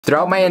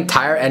Throughout my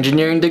entire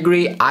engineering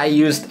degree, I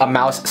used a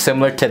mouse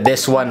similar to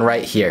this one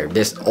right here.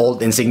 This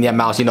old Insignia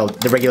mouse, you know,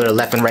 the regular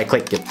left and right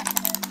click.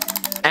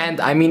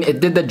 And I mean, it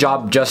did the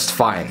job just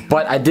fine.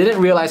 But I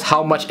didn't realize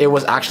how much it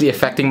was actually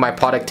affecting my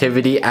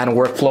productivity and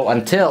workflow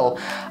until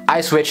I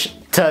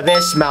switched to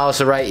this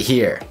mouse right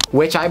here,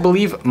 which I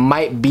believe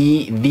might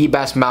be the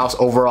best mouse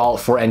overall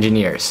for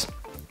engineers.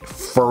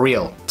 For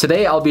real.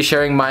 Today, I'll be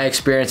sharing my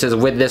experiences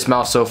with this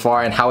mouse so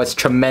far and how it's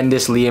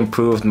tremendously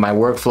improved my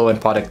workflow and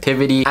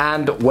productivity,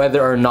 and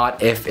whether or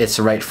not if it's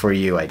right for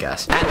you, I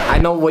guess. And I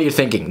know what you're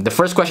thinking. The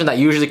first question that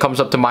usually comes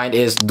up to mind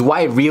is, do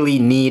I really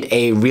need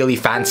a really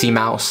fancy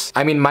mouse?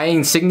 I mean, my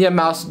Insignia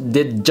mouse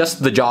did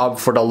just the job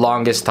for the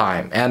longest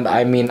time. And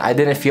I mean, I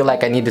didn't feel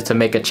like I needed to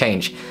make a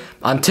change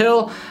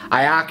until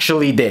I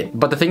actually did.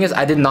 But the thing is,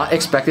 I did not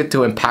expect it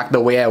to impact the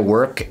way I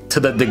work to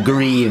the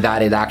degree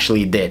that it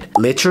actually did.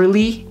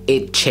 Literally,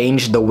 it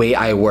changed the way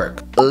I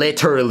work.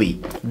 Literally.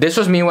 This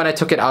was me when I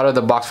took it out of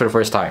the box for the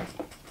first time.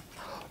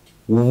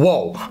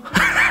 Whoa.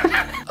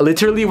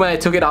 Literally, when I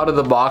took it out of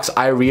the box,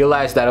 I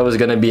realized that it was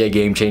gonna be a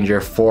game changer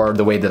for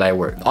the way that I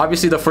work.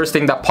 Obviously, the first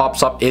thing that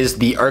pops up is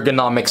the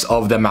ergonomics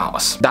of the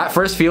mouse. That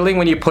first feeling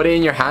when you put it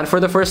in your hand for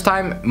the first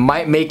time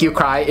might make you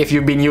cry if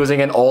you've been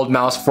using an old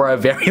mouse for a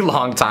very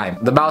long time.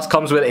 The mouse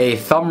comes with a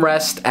thumb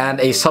rest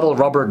and a subtle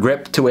rubber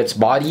grip to its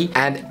body,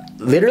 and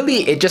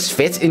literally, it just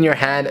fits in your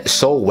hand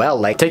so well.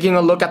 Like, taking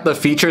a look at the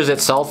features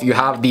itself, you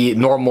have the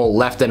normal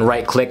left and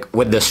right click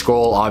with the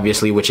scroll,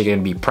 obviously, which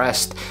can be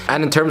pressed.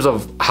 And in terms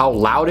of how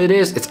loud it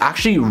is, it's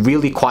actually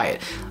really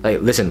quiet. Like,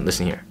 listen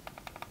here.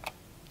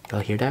 Y'all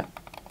hear that?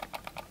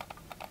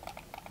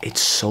 It's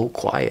so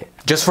quiet.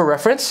 Just for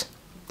reference,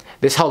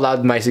 this is how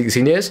loud my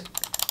Insignia is.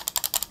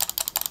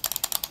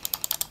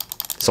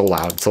 So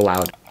loud, so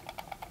loud.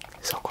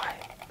 So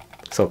quiet.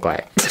 So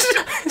quiet.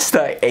 It's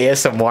the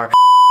ASMR.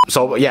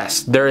 So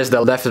yes, there is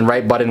the left and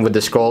right button with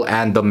the scroll,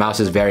 and the mouse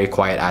is very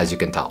quiet, as you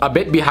can tell. A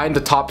bit behind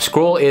the top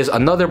scroll is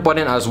another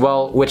button as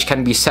well, which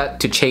can be set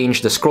to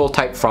change the scroll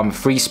type from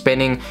free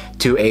spinning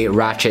to a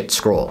ratchet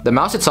scroll. The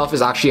mouse itself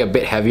is actually a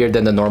bit heavier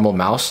than the normal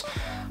mouse.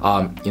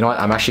 You know what,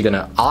 I'll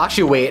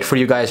actually weigh it for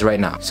you guys right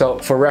now. So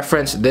for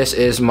reference, this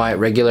is my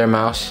regular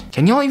mouse.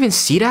 Can y'all even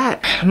see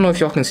that? I don't know if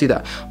y'all can see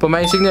that, but my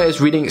Insignia is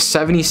reading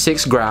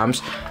 76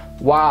 grams,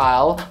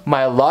 while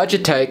my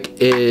Logitech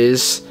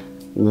is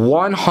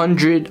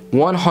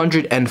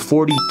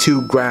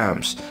 142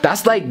 grams.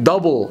 That's like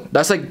double.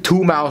 That's like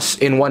two mice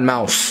in one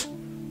mouse.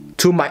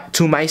 Two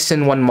mice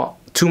in one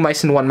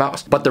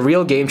mouse. But the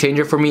real game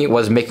changer for me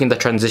was making the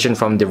transition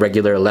from the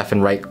regular left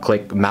and right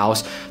click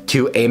mouse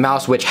to a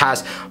mouse which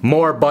has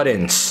more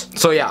buttons.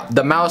 So yeah,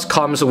 the mouse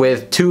comes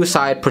with two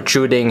side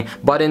protruding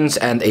buttons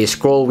and a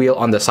scroll wheel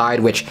on the side,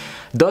 which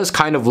does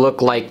kind of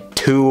look like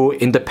two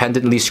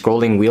independently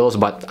scrolling wheels,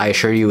 but I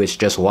assure you it's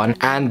just one.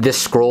 And this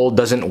scroll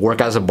doesn't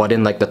work as a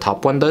button like the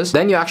top one does.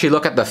 Then you actually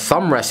look at the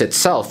thumb rest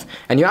itself,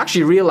 and you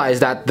actually realize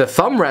that the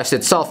thumb rest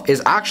itself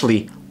is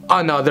actually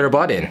another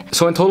button.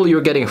 So in total,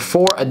 you're getting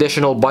 4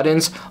 additional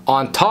buttons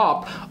on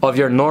top of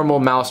your normal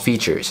mouse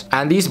features.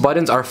 And these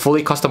buttons are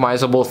fully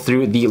customizable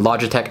through the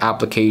Logitech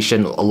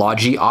application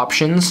Logi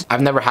options.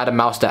 I've never had a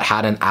mouse that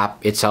had an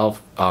app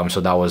itself,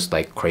 so that was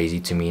like crazy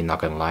to me, not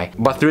gonna lie.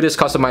 But through this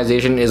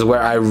customization is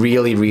where I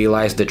really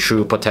realized the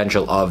true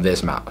potential of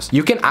this mouse.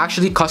 You can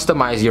actually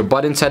customize your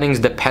button settings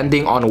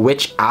depending on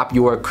which app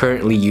you are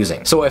currently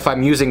using. So if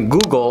I'm using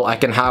Google, I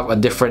can have a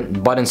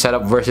different button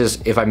setup versus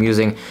if I'm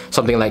using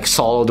something like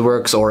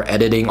SolidWorks or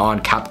editing on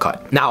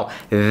CapCut. Now,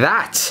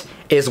 that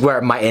is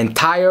where my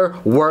entire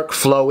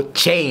workflow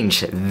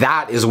changed.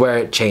 That is where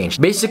it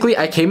changed. Basically,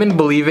 I came in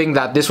believing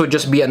that this would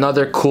just be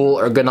another cool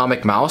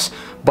ergonomic mouse,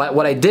 but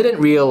what I didn't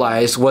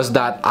realize was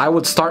that I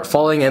would start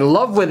falling in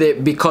love with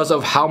it because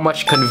of how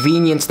much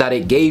convenience that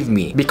it gave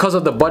me. Because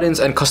of the buttons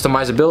and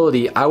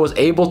customizability, I was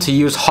able to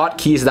use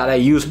hotkeys that I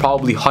use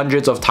probably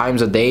hundreds of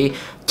times a day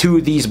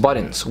to these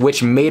buttons,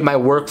 which made my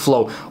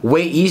workflow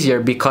way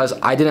easier because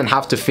I didn't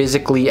have to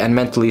physically and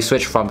mentally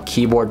switch from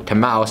keyboard to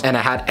mouse, and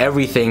I had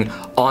everything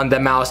on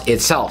the mouse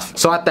itself.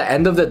 So at the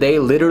end of the day,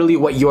 literally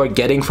what you are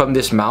getting from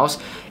this mouse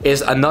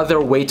is another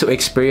way to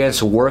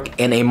experience work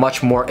in a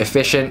much more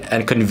efficient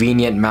and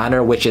convenient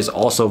manner, which is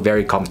also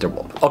very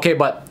comfortable. Okay,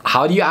 but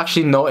how do you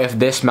actually know if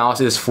this mouse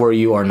is for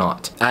you or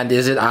not? And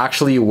is it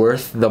actually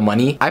worth the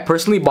money? I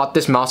personally bought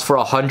this mouse for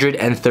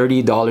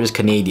 $130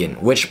 Canadian,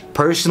 which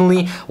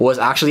personally was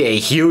actually a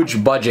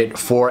huge budget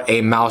for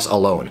a mouse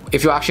alone.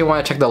 If you actually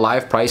want to check the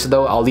live price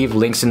though, I'll leave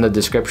links in the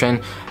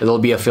description. It'll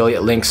be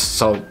affiliate links,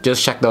 so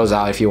just check those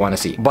out if you want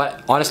to see.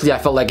 But honestly, I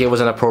felt like it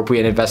was an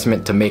appropriate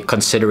investment to make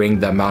considering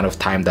the amount of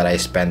time that I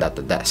spend at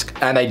the desk.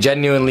 And I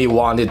genuinely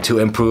wanted to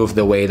improve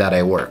the way that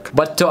I work.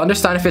 But to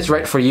understand if it's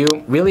right for you,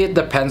 really it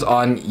depends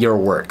on your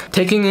work.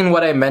 Taking in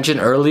what I mentioned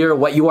earlier,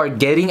 what you are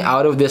getting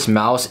out of this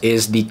mouse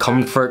is the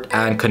comfort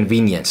and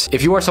convenience.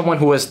 If you are someone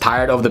who is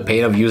tired of the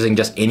pain of using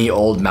just any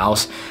old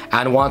mouse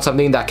and want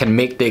something that can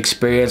make the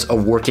experience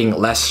of working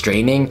less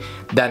straining,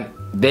 then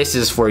this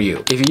is for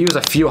you. If you use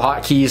a few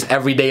hotkeys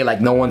every day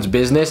like no one's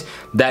business,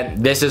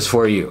 then this is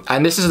for you.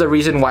 And this is the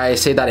reason why I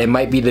say that it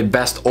might be the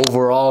best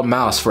overall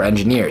mouse for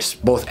engineers.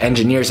 Both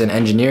engineers and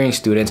engineering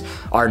students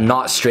are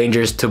not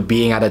strangers to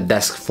being at a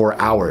desk for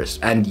hours,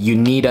 and you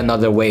need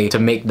another way to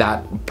make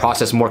that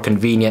process more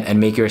convenient and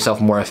make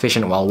yourself more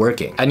efficient while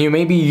working. And you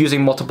may be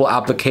using multiple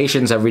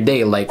applications every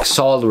day like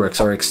SolidWorks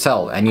or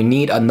Excel, and you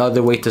need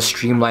another way to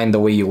streamline the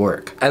way you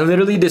work. And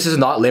literally, this is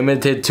not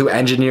limited to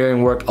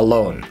engineering work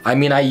alone. I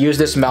mean, I use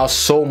this mouse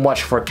so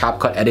much for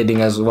CapCut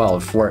editing as well,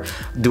 for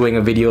doing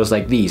videos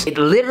like these. It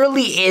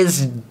literally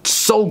is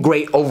so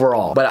great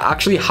overall. But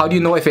actually, how do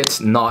you know if it's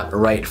not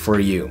right for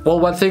you? Well,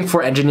 one thing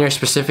for engineers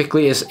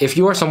specifically is if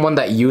you are someone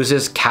that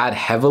uses CAD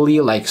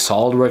heavily, like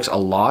SolidWorks a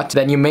lot,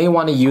 then you may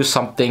want to use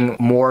something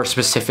more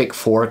specific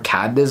for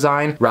CAD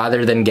design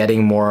rather than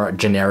getting more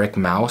generic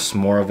mouse,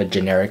 more of a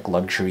generic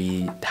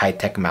luxury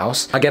high-tech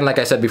mouse. Again, like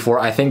I said before,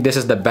 I think this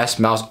is the best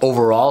mouse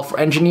overall for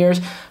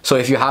engineers. So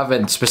if you have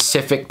a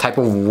specific type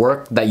of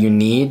work that you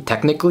need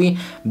technically,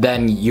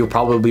 then you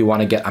probably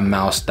want to get a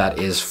mouse that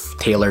is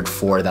tailored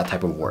for that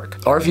type of work.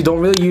 Or if you don't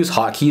really use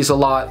hotkeys a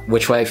lot,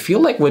 which I feel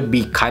like would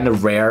be kind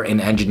of rare in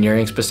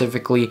engineering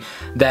specifically,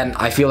 then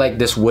I feel like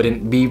this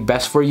wouldn't be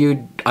best for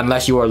you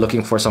unless you are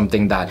looking for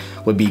something that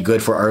would be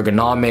good for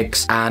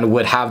ergonomics and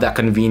would have that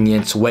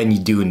convenience when you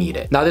do need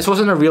it. Now, this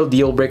wasn't a real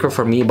deal breaker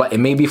for me, but it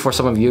may be for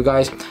some of you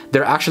guys.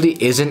 There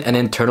actually isn't an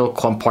internal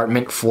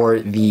compartment for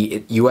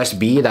the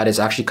USB that is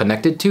actually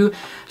connected to.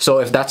 So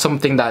if that's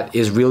something that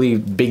is really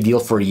big deal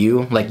for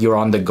you, like you're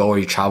on the go or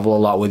you travel a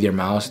lot with your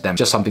mouse, then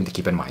just something to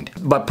keep in mind.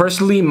 But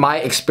personally, my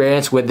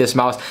experience with this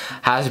mouse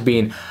has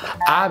been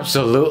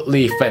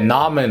absolutely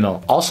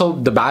phenomenal. Also,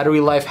 the battery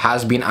life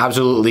has been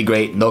absolutely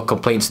great. No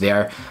complaints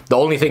there. The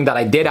only thing that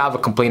I did have a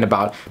complaint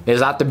about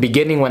is at the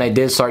beginning when I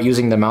did start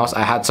using the mouse,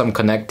 I had some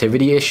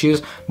connectivity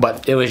issues,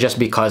 but it was just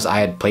because I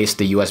had placed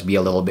the USB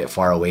a little bit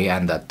far away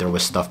and that there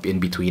was stuff in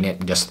between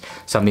it. Just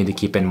something to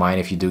keep in mind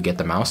if you do get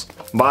the mouse.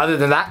 But other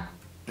than that,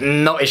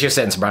 no issue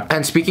since, bro.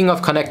 And speaking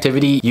of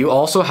connectivity, you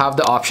also have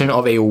the option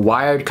of a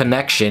wired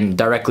connection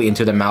directly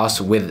into the mouse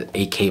with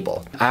a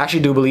cable. I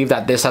actually do believe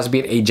that this has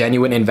been a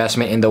genuine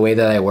investment in the way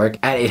that I work,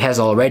 and it has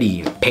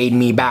already paid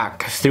me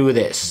back through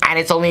this. And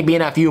it's only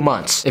been a few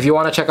months. If you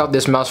want to check out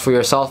this mouse for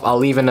yourself, I'll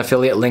leave an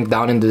affiliate link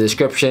down in the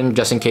description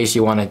just in case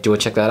you want to do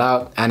check that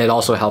out, and it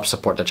also helps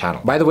support the channel.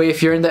 By the way,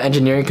 if you're in the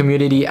engineering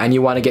community and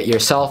you want to get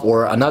yourself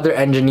or another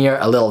engineer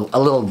a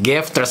little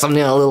gift or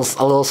something, a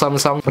little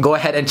something, go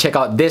ahead and check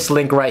out this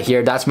link right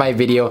here. That's my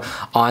video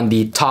on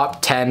the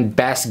top 10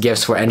 best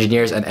gifts for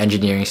engineers and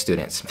engineering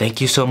students. Thank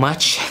you so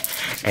much,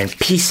 and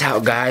peace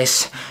out,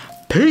 guys.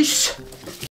 Peace.